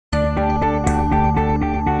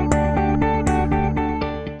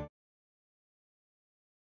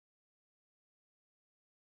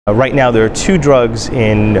Right now there are two drugs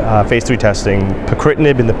in phase 3 testing,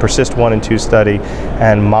 Pacritinib in the PERSIST-1 and 2 study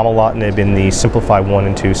and momelotinib in the SIMPLIFY-1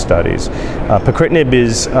 and 2 studies. Pacritinib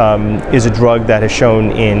is a drug that has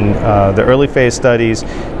shown in the early phase studies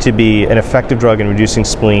to be an effective drug in reducing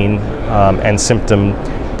spleen and symptom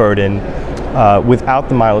burden without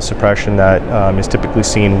the myelosuppression that is typically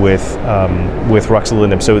seen with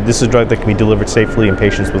ruxolitinib. So this is a drug that can be delivered safely in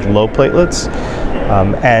patients with low platelets.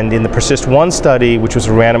 And in the PERSIST-1 study, which was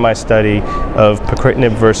a randomized study of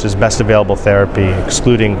Pacritinib versus best available therapy,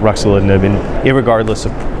 excluding ruxolitinib, and irregardless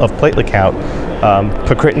of platelet count,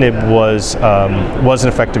 Pacritinib was an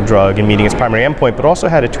effective drug in meeting its primary endpoint, but also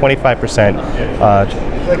had a 25%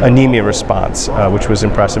 anemia response, which was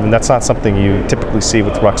impressive, and that's not something you typically see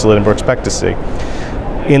with ruxolitinib or expect to see.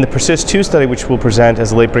 In the PERSIST-2 study, which we'll present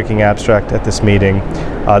as a late-breaking abstract at this meeting,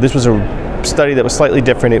 this was a study that was slightly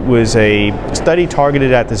different. It was a study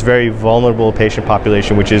targeted at this very vulnerable patient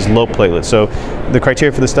population, which is low platelets. So the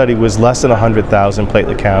criteria for the study was less than 100,000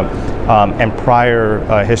 platelet count and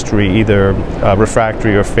prior history, either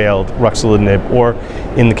refractory or failed ruxolitinib, or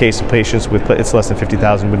in the case of patients with platelets less than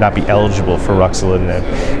 50,000 would not be eligible for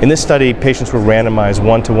ruxolitinib. In this study, patients were randomized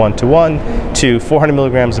 1:1:1 to 400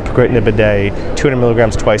 milligrams of Pacritinib a day, 200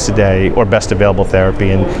 milligrams twice a day, or best available therapy,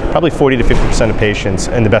 and probably 40 to 50% of patients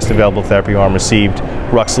in the best available therapy arm received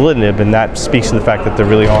ruxolitinib, and that speaks to the fact that there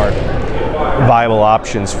really aren't viable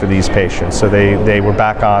options for these patients. So they were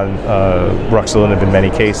back on ruxolitinib in many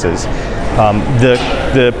cases.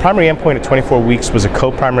 The primary endpoint at 24 weeks was a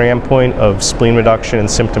co-primary endpoint of spleen reduction and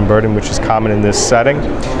symptom burden, which is common in this setting.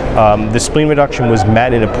 The spleen reduction was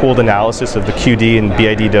met in a pooled analysis of the QD and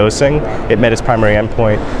BID dosing. It met its primary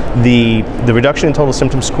endpoint. The reduction in total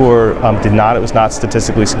symptom score did not. It was not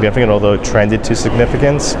statistically significant, although it trended to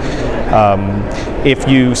significance. If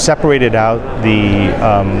you separated out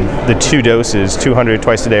the two doses, 200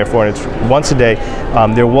 twice a day or 400 once a day,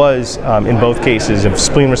 there was, in both cases, of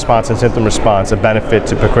spleen response and symptom response, a benefit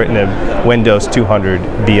to Pacritinib when dosed 200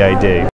 BID.